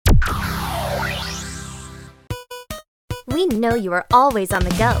We know you are always on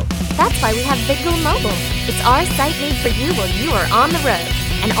the go. That's why we have VidGo Mobile. It's our site made for you while you are on the road.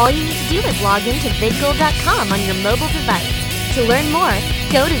 And all you need to do is log in to vidgoal.com on your mobile device. To learn more,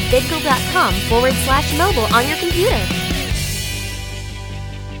 go to vidgoal.com/mobile on your computer.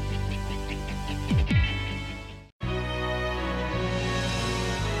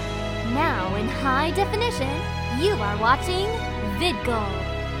 Now in high definition, you are watching VidGoal.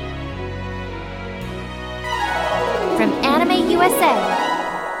 From Anime USA.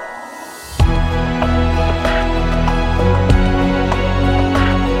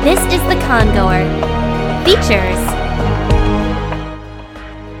 This is The Congoer. Features.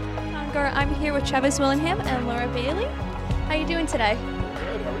 Congoer, I'm here with Travis Willingham and Laura Bailey. How you doing today?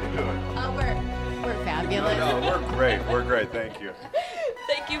 Good. How are you doing? We're fabulous. No, we're great. We're great. Thank you.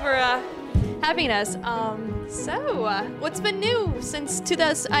 Thank you for having us. What's been new since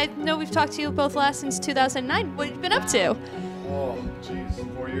 2000? I know we've talked to you both last since 2009. What have you been up to? Oh, jeez,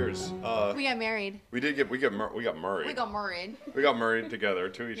 4 years. We got married. We got married. We got married. We got married together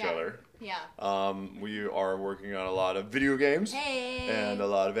to each Yeah. other. Yeah. We are working on a lot of video games. Hey. And a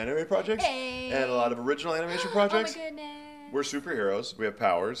lot of anime projects. Hey. And a lot of original animation projects. Oh my goodness. We're superheroes. We have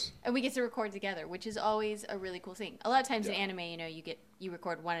powers. And we get to record together, which is always a really cool thing. A lot of times in anime, you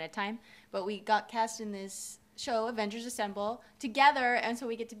record one at a time, but we got cast in this show, Avengers Assemble, together, and so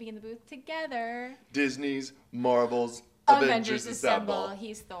we get to be in the booth together. Disney's Marvel's Avengers Assemble.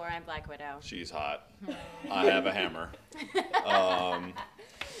 He's Thor. I'm Black Widow. She's hot. I have a hammer.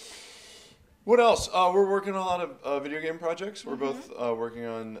 What else? We're working on a lot of video game projects. We're both working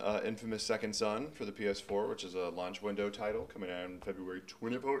on Infamous Second Son for the PS4, which is a launch window title coming out in February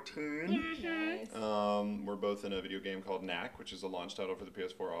 2014. Yes. We're both in a video game called Knack, which is a launch title for the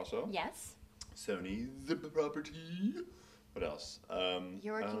PS4 also. Yes. Sony, the property. What else?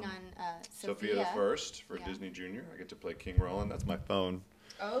 You're working on Sophia the First for Disney Junior. I get to play King Roland. That's my phone.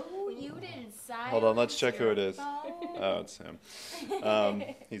 Oh, you didn't silence. Hold on, let's check who it is. phone. Oh, it's him.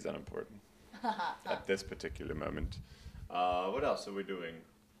 He's unimportant at this particular moment. What else are we doing?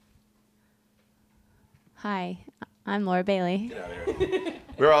 Hi, I'm Laura Bailey. Get out of here.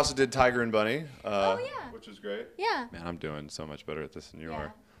 We also did Tiger and Bunny, Oh, yeah. which was great. Yeah. Man, I'm doing so much better at this than you Yeah.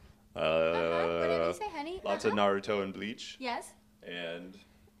 are. What did you say, honey? Lots of Naruto and Bleach. Yes. And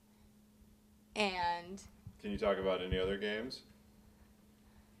And can you talk about any other games?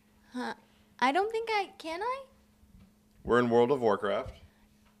 I don't think can I? We're in World of Warcraft.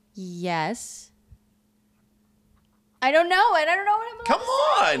 Yes. I don't know. I don't know what I'm allowed Come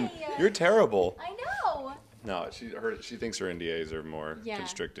on! to say. You're terrible. I know. No, she thinks her NDAs are more Yeah.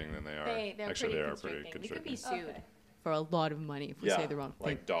 constricting than they are. They're Actually, pretty they are pretty constricting. We could be constricting. sued for a lot of money if we Yeah, say the wrong thing.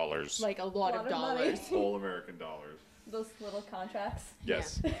 like dollars. Like a lot of dollars. Whole American dollars. Those little contracts.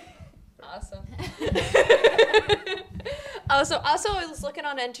 Yes. Awesome. Also, I was looking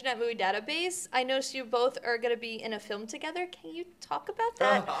on Internet Movie Database. I noticed you both are going to be in a film together. Can you talk about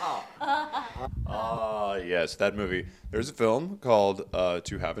that? Yes, that movie. There's a film called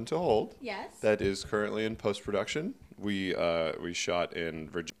To Have and to Hold Yes. that is currently in post-production. We shot in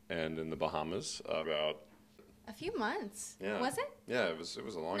Virginia and in the Bahamas about A few months. yeah. Was it? Yeah, it was a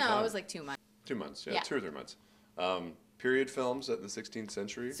long time. No, it was like 2 months. 2 months. Yeah, Yeah. 2 or 3 months. Period films at the 16th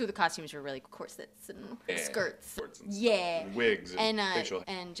century. So the costumes were really corsets and Yeah. skirts. Skirts and Yeah. wigs and facial.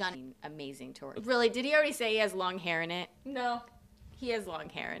 And Johnny, amazing tour. Really? Did he already say he has long hair in it? No. He has long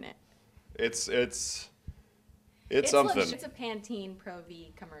hair in it. It's something. It's a Pantene Pro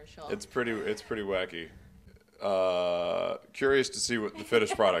V commercial. It's pretty wacky. Curious to see what the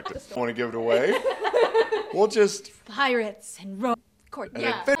finished product is. Want to give it away? We'll just pirates and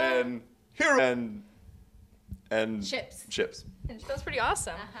and hero and Ships. That's pretty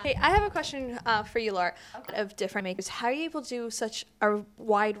awesome. Hey, I have a question for you, Laura. Of different makers, how are you able to do such a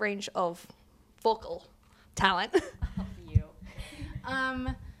wide range of vocal talent? You. I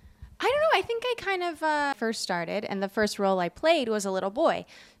don't know. I think I kind of first started, and the first role I played was a little boy,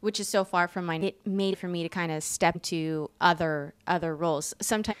 which is so far from mine. It made for me to kind of step to other roles.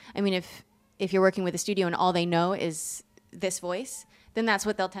 Sometimes, I mean, if you're working with a studio and all they know is this voice, then that's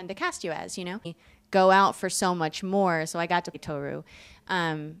what they'll tend to cast you as. Go out for so much more. So I got to play Toru.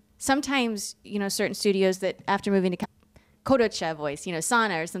 Sometimes, certain studios that after moving to Kodocha voice,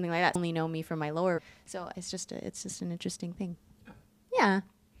 Sana or something like that, only know me from my lower. So it's just an interesting thing. Yeah.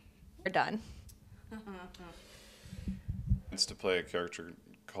 We're done. It's to play a character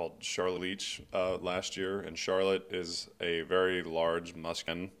called Charlotte Leach last year, and Charlotte is a very large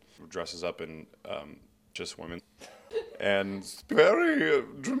muscular who dresses up in just women. And very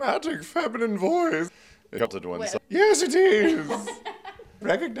dramatic feminine voice. It helped it one. Yes, it is.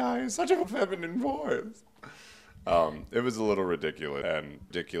 Recognize such a feminine voice. It was a little ridiculous and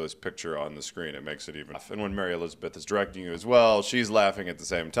ridiculous picture on the screen. It makes it even. And when Mary Elizabeth is directing you as well, she's laughing at the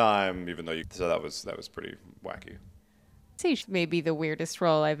same time, even though you. So that was pretty wacky. Say maybe the weirdest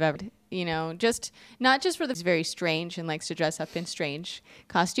role I've ever, just not just for the very strange and likes to dress up in strange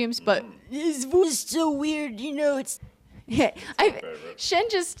costumes, but his voice is so weird, it's. Yeah, Shen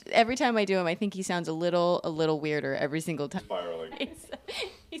just every time I do him, I think he sounds a little weirder every single time. Spiraling.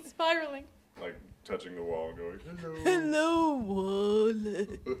 He's spiraling. Like touching the wall and going, Hello, wall.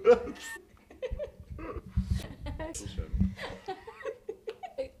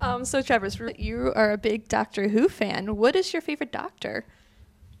 So Travis, you are a big Doctor Who fan. What is your favorite Doctor?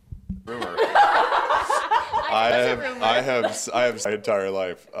 Rumor. I have my entire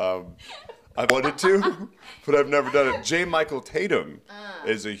life. I wanted to, but I've never done it. J. Michael Tatum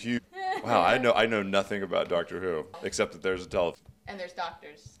is a huge. Wow, I know nothing about Doctor Who except that there's a telephone. And there's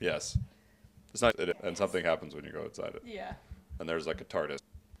doctors. Yes, it's not. And something happens when you go outside it. Yeah. And there's like a TARDIS.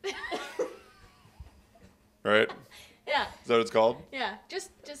 Right? Yeah. Is that what it's called? Yeah.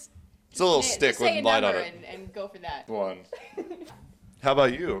 Just. It's a little stick say with a light on number it. and go for that. One. How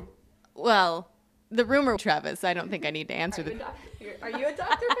about you? Well, the rumor, Travis. I don't think I need to answer the. Are you a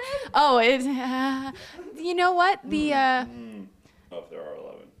Doctor fan? Oh, it's. You know what? The. Oh, if there are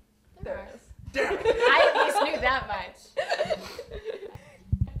 11. There is. I at least knew that much.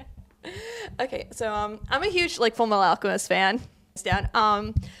 Okay, so I'm a huge Full Metal Alchemist fan.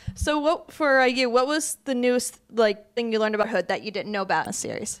 So what for you? What was the newest thing you learned about Hood that you didn't know about in the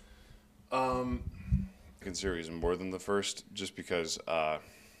series? Second series more than the first, just because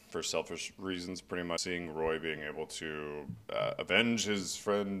for selfish reasons, pretty much seeing Roy being able to avenge his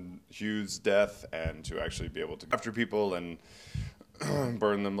friend Hugh's death and to actually be able to go after people and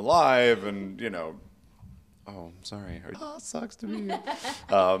burn them alive, and oh, I'm sorry. Oh, it sucks to be. No,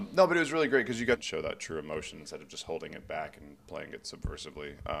 but it was really great because you got to show that true emotion instead of just holding it back and playing it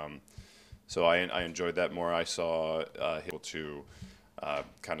subversively. So I enjoyed that more. I saw him able to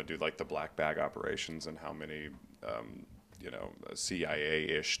kind of do the black bag operations and how many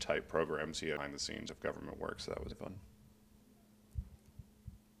CIA-ish type programs he had behind the scenes of government work. So that was fun.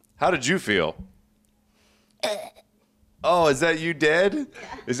 How did you feel? Oh, is that you dead?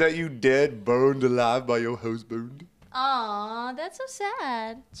 Yeah. Is that you dead, boned alive by your husband? Aw, that's so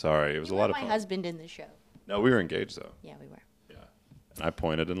sad. Sorry, it was a lot of fun. My husband in the show. No, we were engaged though. Yeah, we were. Yeah, and I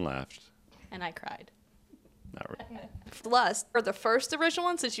pointed and laughed. And I cried. Not really. Last or the first original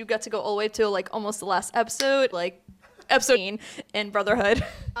one, since you got to go all the way to almost the last episode, episode in Brotherhood.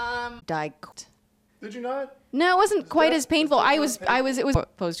 Died. Did you not? No, it wasn't quite as painful. It was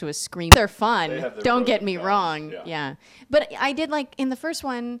opposed to a scream. They're fun. Don't get me wrong. Yeah. But I did in the first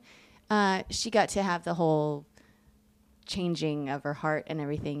one, she got to have the whole changing of her heart and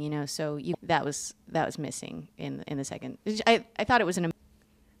everything, so that was missing in the second. I thought it was an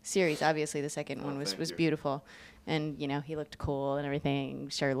series. Obviously the second one was beautiful. And, he looked cool and everything,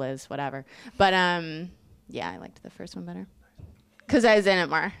 shirtless, whatever. But yeah, I liked the first one better. Cuz I was in it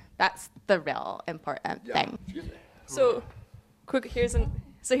more. That's the real important thing. So, here's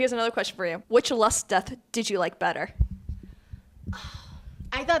another question for you. Which Lust death did you like better?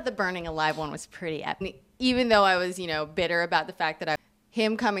 I thought the burning alive one was pretty epic. Even though I was, bitter about the fact that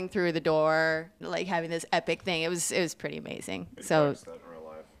him coming through the door, having this epic thing, it was pretty amazing. So,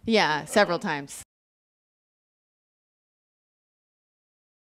 yeah, several times.